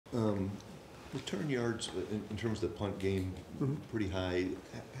Return yards in terms of the punt game, pretty high.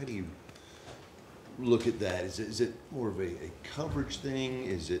 How do you look at that? Is it more of a coverage thing?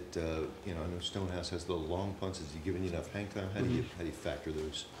 Is it I know Stonehouse has the long punts. Is he giving you enough hang time? How do you factor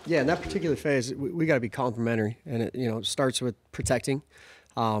those? Yeah, in that particular phase, we got to be complimentary, and it starts with protecting.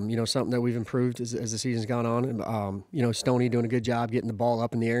 Something that we've improved as the season's gone on. Stoney doing a good job getting the ball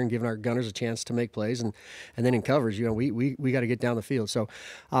up in the air and giving our gunners a chance to make plays, and then in coverage, we got to get down the field. So,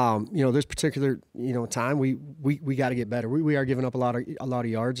 this particular time we got to get better. We are giving up a lot of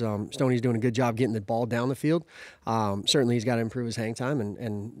yards. Stoney's doing a good job getting the ball down the field. Certainly, he's got to improve his hang time,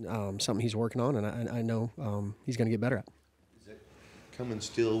 and something he's working on, and I know he's going to get better at. Is that coming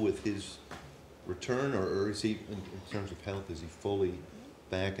still with his return, or is he in terms of health? Is he fully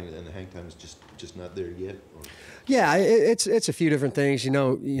back and the hang time is just not there yet? Or? Yeah, it's a few different things.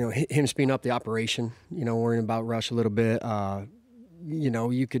 Him speeding up the operation. Worrying about rush a little bit.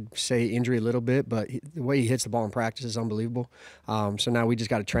 You could say injury a little bit, but the way he hits the ball in practice is unbelievable. So now we just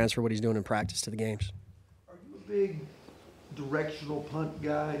got to transfer what he's doing in practice to the games. Are you a big directional punt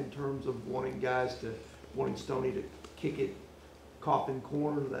guy in terms of wanting Stoney to kick it, coffin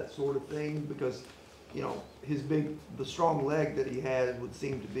corner, that sort of thing? Because the strong leg that he has would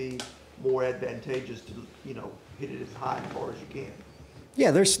seem to be more advantageous to, hit it as high and far as you can.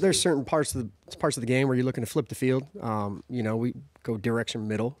 Yeah, there's certain parts of the game where you're looking to flip the field. We go direction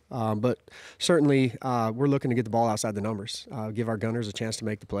middle, but certainly we're looking to get the ball outside the numbers, give our gunners a chance to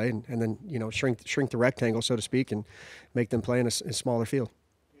make the play, and then shrink the rectangle, so to speak, and make them play in a smaller field.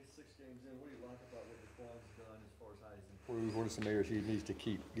 What are some areas he needs to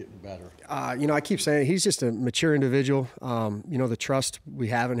keep getting better? I keep saying he's just a mature individual. The trust we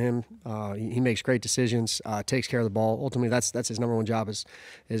have in him. He makes great decisions, takes care of the ball. Ultimately, that's his number one job is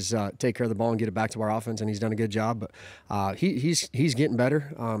take care of the ball and get it back to our offense, and he's done a good job. But he's getting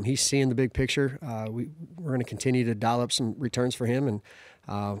better. He's seeing the big picture. We're going to continue to dial up some returns for him, and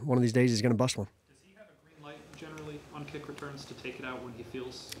one of these days he's going to bust one. Generally on kick returns to take it out when he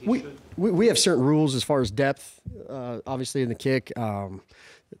feels he should? We have certain rules as far as depth, obviously in the kick,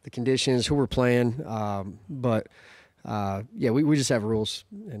 the conditions, who we're playing, but we just have rules,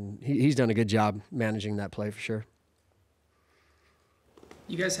 and he's done a good job managing that play for sure.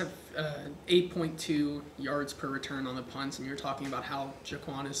 You guys have 8.2 yards per return on the punts, and you're talking about how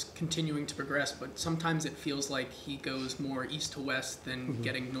Jaquan is continuing to progress, but sometimes it feels like he goes more east to west than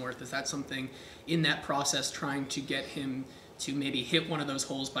getting north. Is that something in that process, trying to get him to maybe hit one of those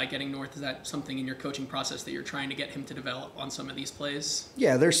holes by getting north? Is that something in your coaching process that you're trying to get him to develop on some of these plays?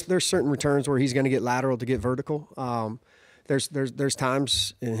 Yeah, there's certain returns where he's going to get lateral to get vertical. There's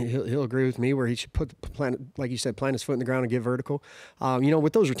times, and he'll agree with me, where he should plant his foot in the ground and get vertical.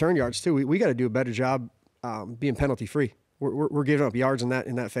 With those return yards too, we got to do a better job being penalty free. We're giving up yards in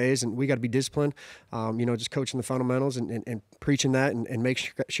that phase, and we got to be disciplined. Just coaching the fundamentals and preaching that, and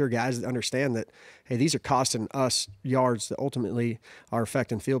make sure guys understand that, hey, these are costing us yards that ultimately are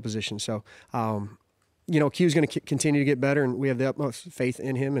affecting field position. So, Q's going to continue to get better, and we have the utmost faith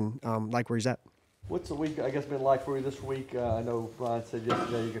in him and like where he's at. What's the week, I guess, been like for you this week? I know Brian said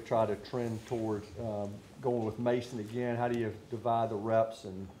yesterday you could try to trend towards going with Mason again. How do you divide the reps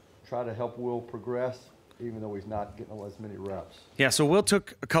and try to help Will progress, even though he's not getting as many reps? Yeah, so Will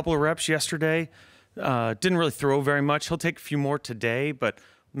took a couple of reps yesterday. Didn't really throw very much. He'll take a few more today, but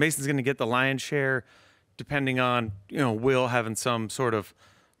Mason's going to get the lion's share, depending on Will having some sort of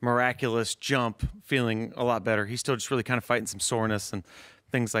miraculous jump, feeling a lot better. He's still just really kind of fighting some soreness and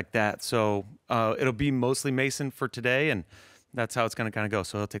things like that. So it'll be mostly Mason for today, and that's how it's going to kind of go.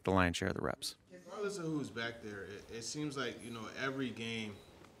 So he'll take the lion's share of the reps. Regardless of who's back there, it seems like, every game,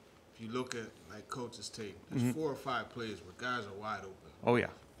 if you look at, like, coach's tape, there's 4 or 5 plays where guys are wide open. Oh, yeah.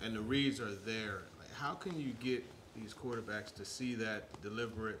 And the reads are there. Like, how can you get these quarterbacks to see that,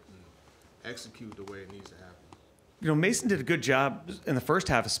 deliver it, and execute the way it needs to happen? Mason did a good job in the first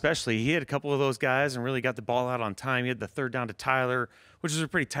half especially. He had a couple of those guys and really got the ball out on time. He had the third down to Tyler, which was a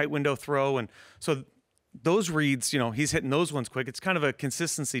pretty tight window throw. And so those reads, he's hitting those ones quick. It's kind of a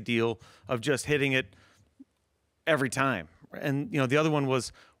consistency deal of just hitting it every time. And, the other one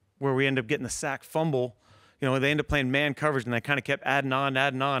was where we ended up getting the sack fumble. They ended up playing man coverage, and they kind of kept adding on.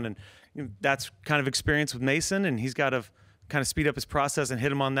 And that's kind of experience with Mason, and he's got to kind of speed up his process and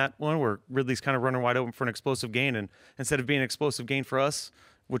hit him on that one where Ridley's kind of running wide open for an explosive gain. And instead of being an explosive gain for us,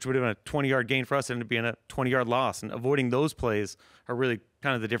 which would have been a 20-yard gain for us, it ended up being a 20-yard loss. And avoiding those plays are really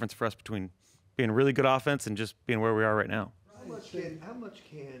kind of the difference for us between being a really good offense and just being where we are right now. How much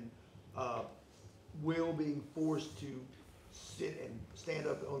can Will being forced to sit and stand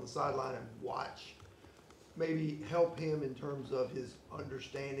up on the sideline and watch maybe help him in terms of his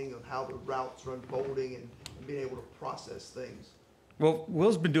understanding of how the routes are unfolding and being able to process things? Well,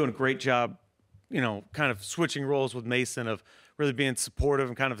 Will's been doing a great job, kind of switching roles with Mason of really being supportive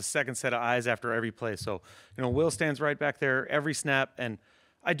and kind of a second set of eyes after every play. So, Will stands right back there every snap. And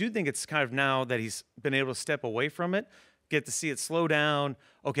I do think it's kind of now that he's been able to step away from it, get to see it slow down.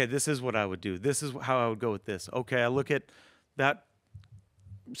 Okay, this is what I would do. This is how I would go with this. Okay, I look at that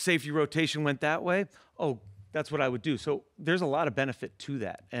safety rotation went that way. Oh, that's what I would do. So there's a lot of benefit to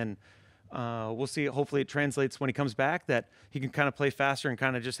that. And we'll see. Hopefully it translates when he comes back that he can kind of play faster and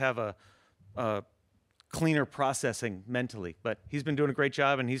kind of just have a cleaner processing mentally. But he's been doing a great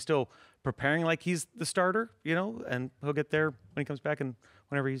job, and he's still preparing like he's the starter, and he'll get there when he comes back and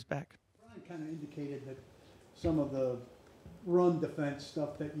whenever he's back. Brian kind of indicated that some of the run defense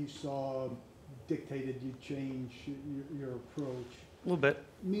stuff that you saw dictated you change your approach. A little bit.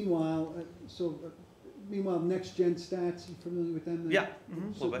 Meanwhile, Next Gen Stats, you familiar with them? Yeah.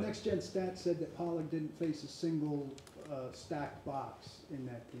 So Next Gen Stats said that Pollard didn't face a single stacked box in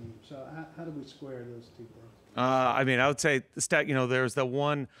that game. So how do we square those two things? I would say the stat, there's the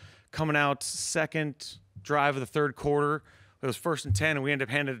one coming out second drive of the third quarter. It was 1st and 10, and we ended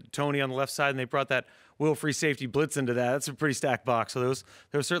up handing it to Tony on the left side, and they brought that Will free safety blitz into that. That's a pretty stacked box. So there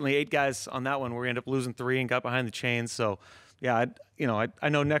was certainly 8 guys on that one where we ended up losing 3 and got behind the chains. So, yeah, I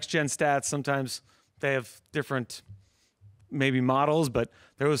know Next Gen Stats, sometimes they have different maybe models, but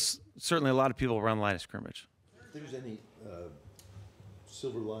there was certainly a lot of people around the line of scrimmage. If there's any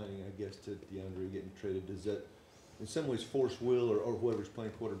silver lining, I guess, to DeAndre getting traded, does that in some ways force Will or whoever's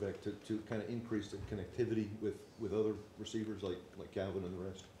playing quarterback to kind of increase the connectivity with other receivers like Calvin and the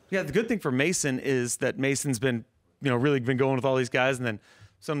rest? Yeah, the good thing for Mason is that Mason's been, really been going with all these guys, and then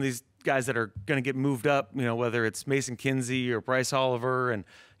some of these guys that are going to get moved up, whether it's Mason Kinsey or Bryce Oliver, and,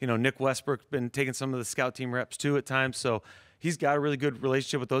 Nick Westbrook's been taking some of the scout team reps too at times. So he's got a really good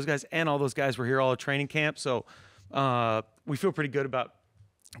relationship with those guys, and all those guys were here all at training camp. So we feel pretty good about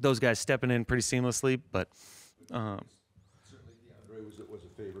those guys stepping in pretty seamlessly. But certainly DeAndre was a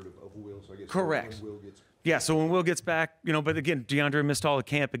favorite of Will, so I guess correct. When Will gets yeah, so when Will gets back, but again, DeAndre missed all the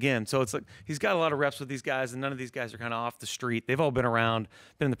camp again. So it's like he's got a lot of reps with these guys, and none of these guys are kind of off the street. They've all been around,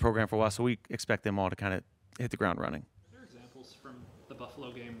 been in the program for a while, so we expect them all to kind of hit the ground running. Are there examples from the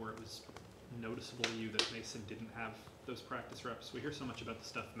Buffalo game where it was noticeable to you that Mason didn't have those practice reps? We hear so much about the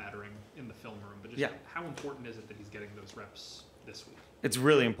stuff mattering in the film room, but just how important is it that he's getting those reps this week? It's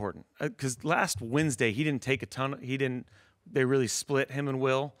really important because last Wednesday he didn't take a ton. They really split him and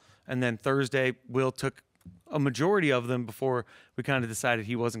Will, and then Thursday Will took a majority of them before we kind of decided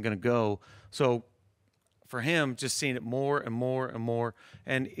he wasn't going to go. So for him, just seeing it more and more and more,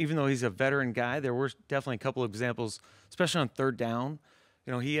 and even though he's a veteran guy, there were definitely a couple of examples, especially on third down.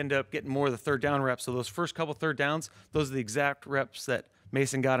 He ended up getting more of the third down reps. So those first couple third downs, those are the exact reps that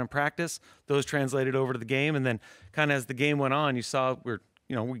Mason got in practice. Those translated over to the game, and then kind of as the game went on, you saw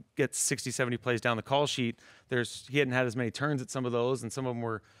we get 60, 70 plays down the call sheet. He hadn't had as many turns at some of those, and some of them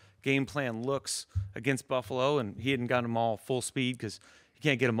were game plan looks against Buffalo, and he hadn't gotten them all full speed because he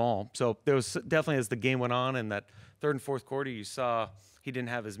can't get them all. So there was definitely, as the game went on in that third and fourth quarter, you saw he didn't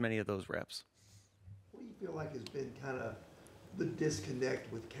have as many of those reps. What do you feel like has been kind of the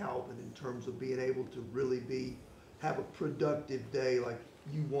disconnect with Calvin in terms of being able to really have a productive day like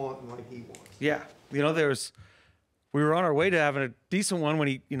you want and like he wants? Yeah, we were on our way to having a decent one when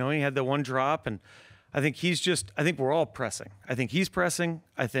he had the one drop, and I think we're all pressing. I think he's pressing.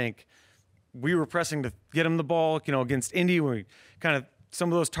 I think we were pressing to get him the ball, against Indy, when we kind of,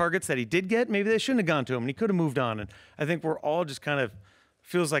 some of those targets that he did get, maybe they shouldn't have gone to him and he could have moved on. And I think we're all just kind of,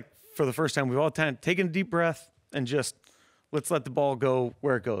 feels like for the first time, we've all taken a deep breath and just, let's let the ball go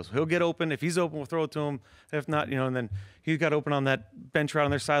where it goes. He'll get open. If he's open, we'll throw it to him. If not, and then he got open on that bench route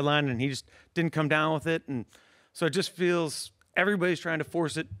on their sideline and he just didn't come down with it. And so it just feels everybody's trying to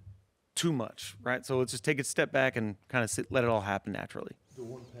force it too much, right? So let's just take a step back and kind of let it all happen naturally. The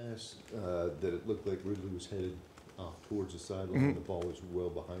one pass that it looked like Ridley was headed off towards the sideline, and the ball was well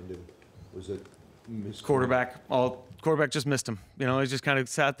behind him. Was it missed? Quarterback just missed him. He just kind of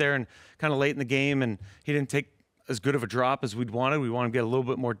sat there and kind of late in the game, and he didn't take as good of a drop as we'd wanted. We wanted to get a little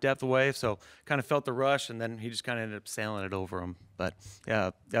bit more depth away, so kind of felt the rush, and then he just kind of ended up sailing it over him. But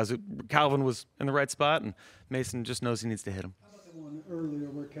yeah, Calvin was in the right spot, and Mason just knows he needs to hit him. One earlier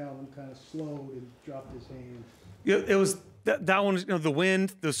where Calvin kind of slowed and dropped his hand. Yeah, it was that one. The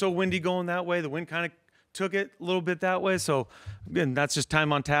wind. It was so windy going that way. The wind kind of took it a little bit that way. So again, that's just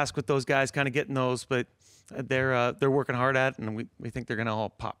time on task with those guys, kind of getting those. But they're working hard at it, and we think they're going to all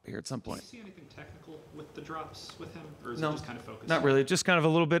pop here at some point. Do you see anything technical with the drops with him, or is No, it just kind of focused? Not really. Just kind of a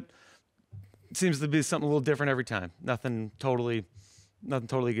little bit seems to be something a little different every time. Nothing totally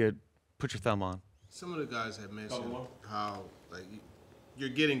good. Put your thumb on. Some of the guys have mentioned how like you're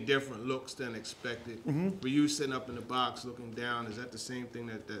getting different looks than expected. Were you sitting up in the box looking down? Is that the same thing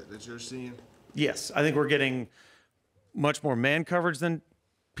that you're seeing? Yes, I think we're getting much more man coverage than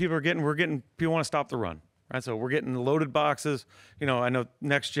people are getting. People want to stop the run, right? So we're getting loaded boxes. You know, I know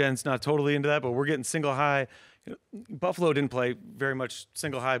Next Gen's not totally into that, but we're getting single high. You know, Buffalo didn't play very much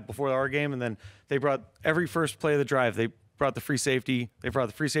single high before our game, and then they brought every first play of the drive. They brought the free safety. They brought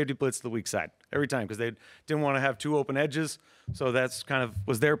the free safety blitz to the weak side every time because they didn't want to have two open edges. So that's kind of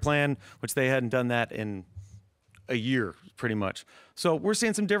was their plan, which they hadn't done that in a year pretty much. So we're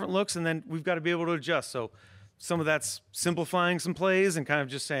seeing some different looks, and then we've got to be able to adjust. So some of that's simplifying some plays and kind of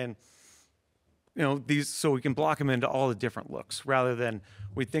just saying, you know, these so we can block them into all the different looks rather than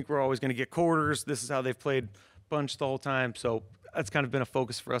we think we're always going to get quarters. This is how they've played bunch the whole time. So that's kind of been a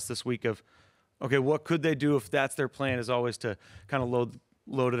focus for us this week of, okay, what could they do if that's their plan is always to kind of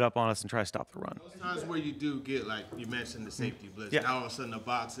load it up on us and try to stop the run. Those times where you do get, like you mentioned, the safety blitz, Yeah. now all of a sudden the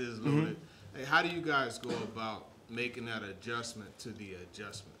box is loaded. Hey, how do you guys go about making that adjustment to the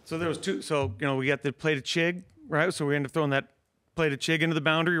adjustment? So there was two. So, you know, we got the play to Chig, right? So we ended up throwing that play to Chig into the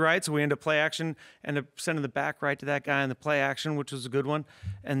boundary, right? So we ended up play action, ended up sending the back right to that guy in the play action, which was a good one.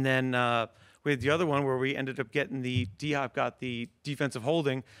 And then we had the other one where we ended up getting D-Hop got the defensive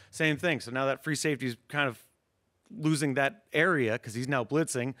holding, same thing. So now that free safety is kind of losing that area because he's now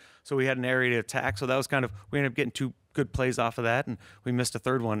blitzing. So we had an area to attack. So that was kind of, we ended up getting two good plays off of that, and we missed a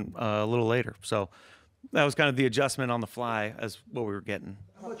third one a little later. So that was kind of the adjustment on the fly as what we were getting.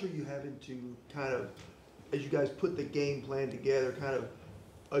 How much are you having to kind of, as you guys put the game plan together, kind of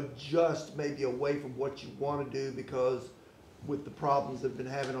adjust maybe away from what you want to do because with the problems they've been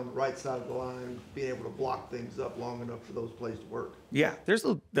having on the right side of the line, being able to block things up long enough for those plays to work? Yeah,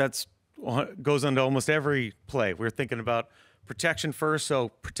 that's goes into almost every play. We're thinking about protection first. So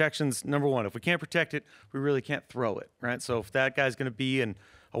protection's number one. If we can't protect it, we really can't throw it, right? So if that guy's going to be in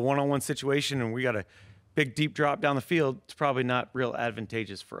a one-on-one situation and we got a big deep drop down the field, it's probably not real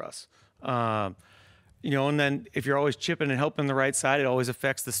advantageous for us. You know, and then if you're always chipping and helping the right side, it always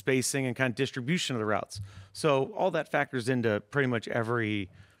affects the spacing and kind of distribution of the routes. So all that factors into pretty much every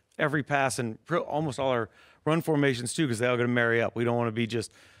pass and almost all our run formations too, because they all got to marry up. We don't want to be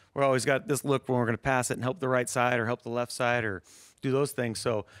just, we're always got this look when we're going to pass it and help the right side or help the left side or do those things.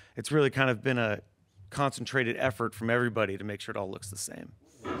 So it's really kind of been a concentrated effort from everybody to make sure it all looks the same.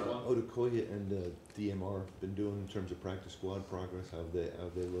 Odukoya and DMR been doing in terms of practice squad progress? How have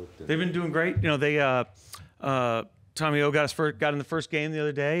they looked? They've been doing great. You know, they Tommy O got in the first game the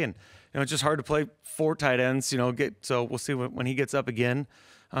other day, and you know it's just hard to play four tight ends. You know, so we'll see when he gets up again.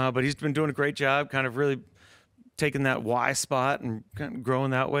 But he's been doing a great job, kind of really taking that Y spot and kind of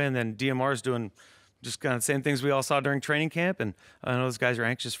growing that way. And then DMR is doing just kind of the same things we all saw during training camp. And I know those guys are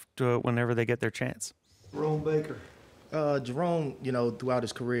anxious to whenever they get their chance. Jerome Baker. Jerome, you know, throughout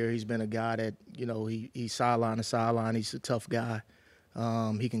his career, he's been a guy that, you know, he's sideline to sideline. He's a tough guy.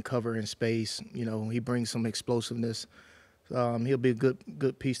 He can cover in space. You know, he brings some explosiveness. He'll be a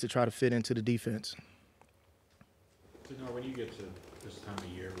good piece to try to fit into the defense. So, you know, when you get to this time of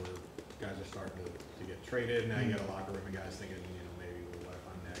year where guys are starting to get traded, now you got a locker room of guys thinking, you know, maybe what if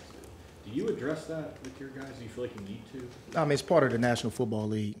I'm next? Do you address that with your guys? Do you feel like you need to? I mean, it's part of the National Football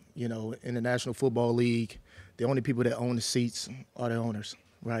League. You know, in the National Football League, the only people that own the seats are the owners,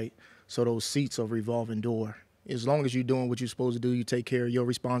 right? So those seats are a revolving door. As long as you're doing what you're supposed to do, you take care of your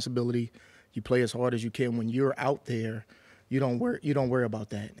responsibility, you play as hard as you can. When you're out there, you don't worry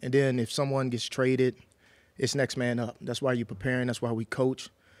about that. And then if someone gets traded, it's next man up. That's why you're preparing. That's why we coach.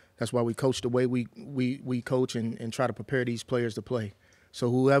 That's why we coach the way we coach and try to prepare these players to play. So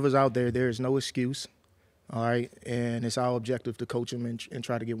whoever's out there, there is no excuse, all right? And it's our objective to coach them and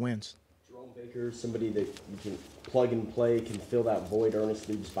try to get wins. Jerome Baker, somebody that you can plug and play, can fill that void Ernest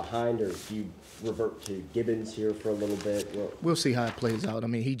leaves behind, or do you revert to Gibbons here for a little bit? We'll see how it plays out. I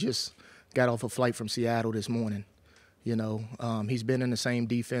mean, he just got off a flight from Seattle this morning. You know, he's been in the same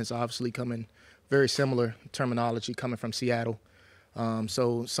defense, obviously coming very similar terminology coming from Seattle.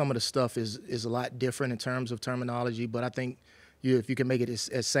 So some of the stuff is a lot different in terms of terminology, but I think if you can make it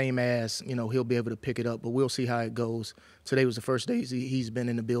as same as, you know, he'll be able to pick it up. But we'll see how it goes. Today was the first day he's been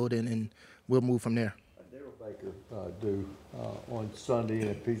in the building, and we'll move from there. Daryl Baker do on Sunday, and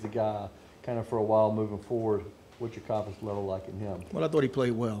if he's a guy kind of for a while moving forward, what's your confidence level like in him? Well, I thought he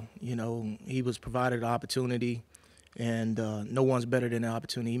played well. You know, he was provided an opportunity, and no one's better than the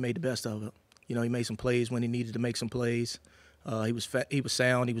opportunity. He made the best of it. You know, he made some plays when he needed to make some plays. He was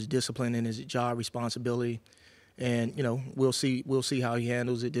sound. He was disciplined in his job responsibility. And, you know, we'll see how he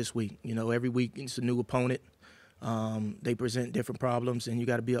handles it this week. You know, every week it's a new opponent. They present different problems, and you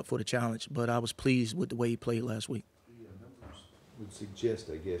got to be up for the challenge. But I was pleased with the way he played last week. The numbers would suggest,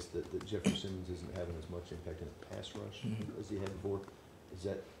 I guess, that Jefferson isn't having as much impact in the pass rush as he had before. Does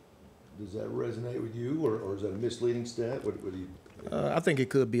that resonate with you, or is that a misleading stat? What do you? I think it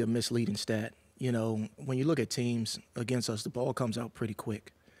could be a misleading stat. You know, when you look at teams against us, the ball comes out pretty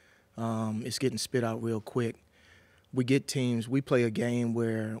quick. It's getting spit out real quick. We play a game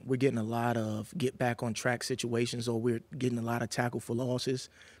where we're getting a lot of get back on track situations, or we're getting a lot of tackle for losses,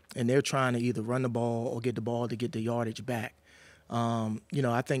 and they're trying to either run the ball or get the ball to get the yardage back. You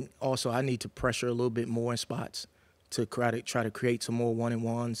know, I think also I need to pressure a little bit more in spots to try to create some more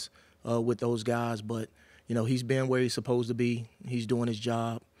 1-and-1s with those guys. But, you know, he's been where he's supposed to be. He's doing his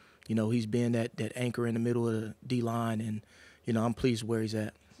job. You know, he's been that anchor in the middle of the D-line, and, you know, I'm pleased where he's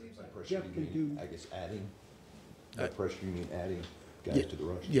at. Seems like Pressure, Jeff you can mean, do. I guess adding. By pressure, you mean adding guys to the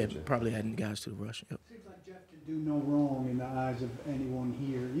rush? Yeah, probably adding guys to the rush. Yep. Seems like Jeff can do no wrong in the eyes of anyone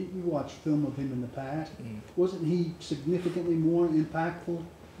here. You watched film of him in the past. Wasn't he significantly more impactful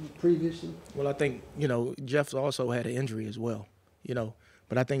previously? Well, I think, you know, Jeff also had an injury as well, you know.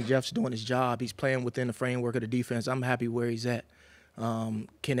 But I think Jeff's doing his job. He's playing within the framework of the defense. I'm happy where he's at.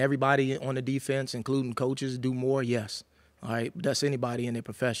 Can everybody on the defense, including coaches, do more? Yes. All right, that's anybody in their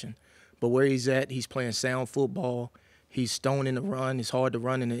profession. But where he's at, he's playing sound football. He's stoning the run. It's hard to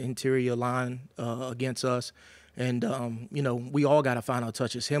run in the interior line against us. And, you know, we all got to find our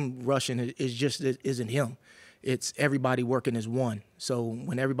touches. Him rushing isn't him. It's everybody working as one. So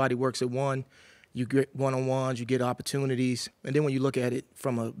when everybody works at one, you get one-on-ones, you get opportunities. And then when you look at it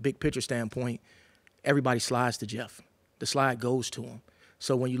from a big picture standpoint, everybody slides to Jeff. The slide goes to him.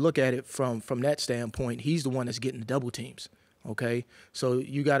 So when you look at it from that standpoint, he's the one that's getting the double teams. Okay, so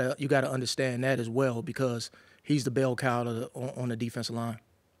you gotta understand that as well, because he's the bell cow on the defensive line.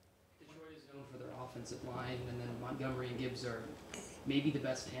 Detroit is known for their offensive line, and then Montgomery and Gibbs are maybe the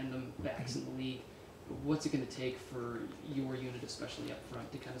best tandem backs in the league. What's it going to take for your unit, especially up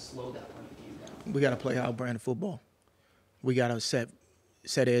front, to kind of slow that run of the game down? We got to play our brand of football. We got to set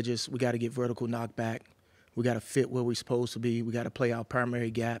edges. We got to get vertical knockback. We got to fit where we're supposed to be. We got to play our primary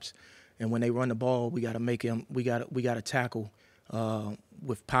gaps. And when they run the ball, we got to make them. We got to tackle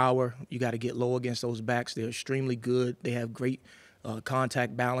with power. You got to get low against those backs. They're extremely good. They have great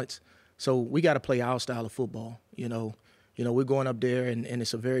contact balance. So we got to play our style of football. You know, we're going up there, and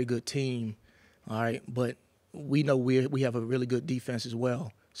it's a very good team. All right, but we know we have a really good defense as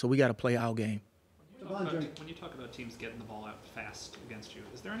well. So we got to play our game. When you talk about teams getting the ball out fast against you,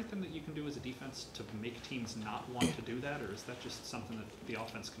 is there anything that you can do as a defense to make teams not want to do that, or is that just something that the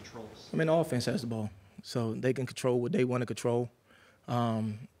offense controls? I mean, the offense has the ball, so they can control what they want to control.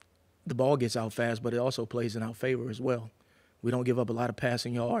 The ball gets out fast, but it also plays in our favor as well. We don't give up a lot of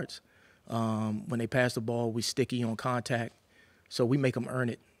passing yards. When they pass the ball, we sticky on contact, so we make them earn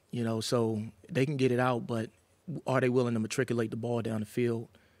it. You know, so they can get it out, but are they willing to matriculate the ball down the field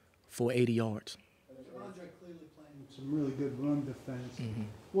for 80 yards? Andre clearly playing some really good run defense.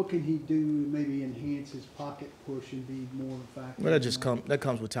 What can he do to maybe enhance his pocket push and be more effective? Well, that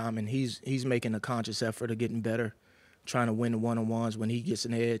comes with time, and he's making a conscious effort of getting better, trying to win the one-on-ones when he gets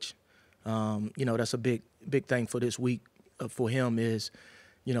an edge. You know, that's a big thing for this week for him is,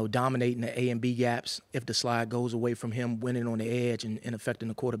 you know, dominating the A and B gaps if the slide goes away from him, winning on the edge and affecting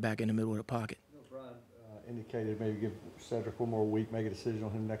the quarterback in the middle of the pocket. Brian indicated maybe give Cedric one more week, make a decision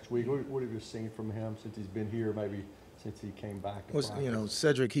on him next week. What have you seen from him since he's been here, maybe since he came back? Well, you know,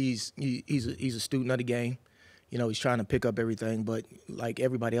 Cedric, he's a student of the game. You know, he's trying to pick up everything, but like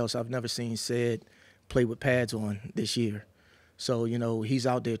everybody else, I've never seen Ced play with pads on this year. So, you know, he's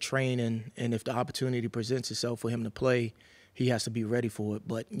out there training, and if the opportunity presents itself for him to play, he has to be ready for it.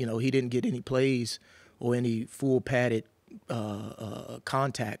 But, you know, he didn't get any plays or any full padded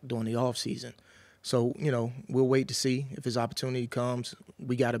contact during the offseason. So, you know, we'll wait to see if his opportunity comes.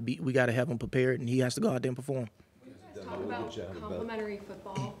 We gotta have him prepared, and he has to go out there and perform. Talk about complementary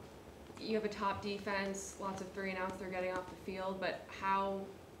football. You have a top defense, lots of 3-and-outs they're getting off the field, but how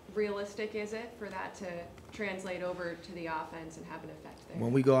realistic is it for that to translate over to the offense and have an effect there?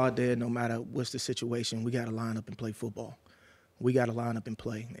 When we go out there, no matter what's the situation, we got to line up and play football. We got to line up and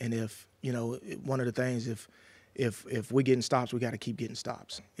play. And if, you know, one of the things, if we're getting stops, we got to keep getting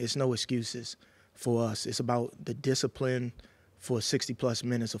stops. It's no excuses for us. It's about the discipline for 60-plus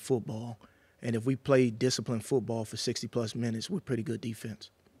minutes of football. And if we play disciplined football for 60-plus minutes, we're pretty good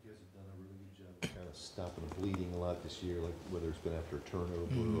defense. You guys have done a really good job of kind of stopping the bleeding a lot this year, like whether it's been after a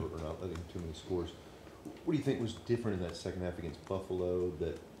turnover or not letting too many scores. What do you think was different in that second half against Buffalo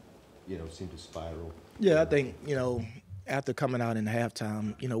that seemed to spiral? Yeah, I think, after coming out in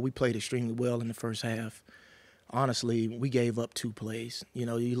halftime, we played extremely well in the first half. Honestly, we gave up 2 plays. You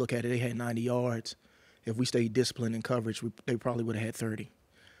look at it, they had 90 yards. If we stayed disciplined in coverage, they probably would have had 30.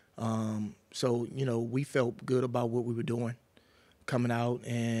 So, we felt good about what we were doing coming out.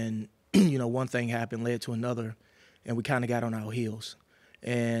 And, one thing happened, led to another, and we kind of got on our heels.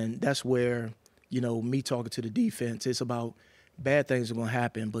 And that's where, me talking to the defense, it's about bad things are going to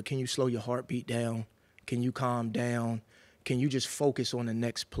happen, but can you slow your heartbeat down? Can you calm down? Can you just focus on the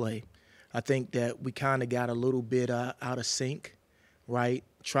next play? I think that we kind of got a little bit out of sync, right?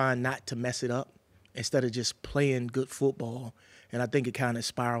 Trying not to mess it up instead of just playing good football. And I think it kind of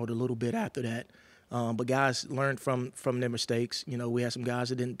spiraled a little bit after that. But guys learned from their mistakes. We had some guys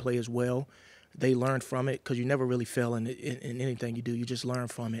that didn't play as well. They learned from it because you never really fail in anything you do. You just learn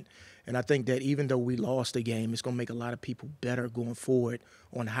from it. And I think that even though we lost the game, it's going to make a lot of people better going forward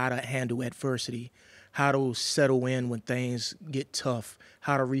on how to handle adversity, how to settle in when things get tough,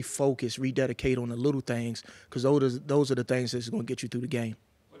 how to refocus, rededicate on the little things, because those are the things that's going to get you through the game.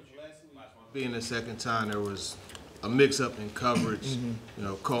 Being the second time, there was a mix-up in coverage.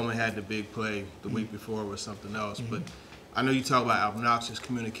 Coleman had the big play the week before with something else, but I know you talk about obnoxious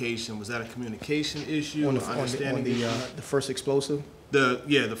communication. Was that a communication issue? On the first explosive? The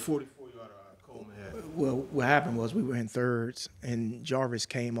 44-yarder Coleman had. Well, what happened was we were in thirds, and Jarvis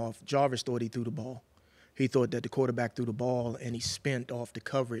came off. Jarvis thought he threw the ball. He thought that the quarterback threw the ball, and he spent off the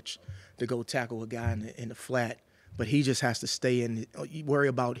coverage to go tackle a guy in the flat. But he just has to stay in, worry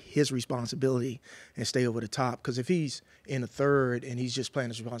about his responsibility and stay over the top. Because if he's in a third and he's just playing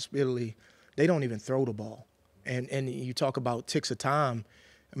his responsibility, they don't even throw the ball. And you talk about ticks of time.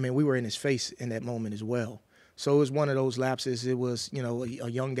 I mean, we were in his face in that moment as well. So it was one of those lapses. It was, a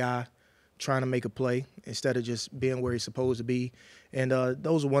young guy trying to make a play instead of just being where he's supposed to be. And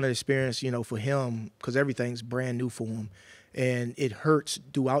those are one of the experience, for him, because everything's brand new for him. And it hurts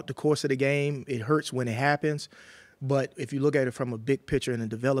throughout the course of the game. It hurts when it happens. But if you look at it from a big picture and the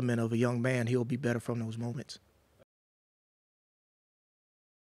development of a young man, he'll be better from those moments.